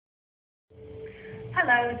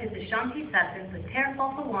Hello, this is Shanti Suttin with Terra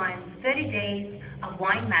Wine's 30 Days of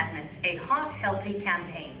Wine Madness, a heart-healthy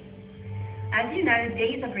campaign. As you know,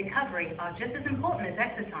 days of recovery are just as important as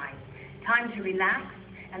exercise. Time to relax,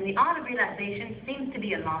 and the art of relaxation seems to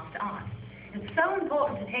be a lost art. It's so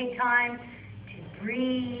important to take time to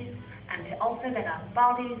breathe and to also let our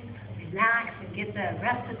bodies relax and get the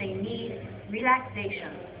rest that they need.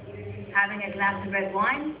 Relaxation. Having a glass of red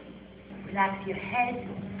wine, relax your head,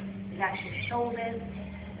 relax your shoulders,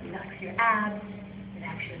 relax your abs,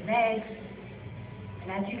 relax your legs.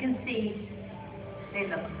 And as you can see, they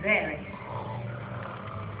look very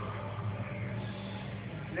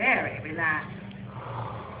relaxed.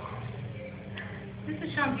 This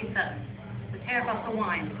is Shanti Suttin with Terra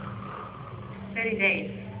Wine, 30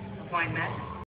 Days of Wine Madness.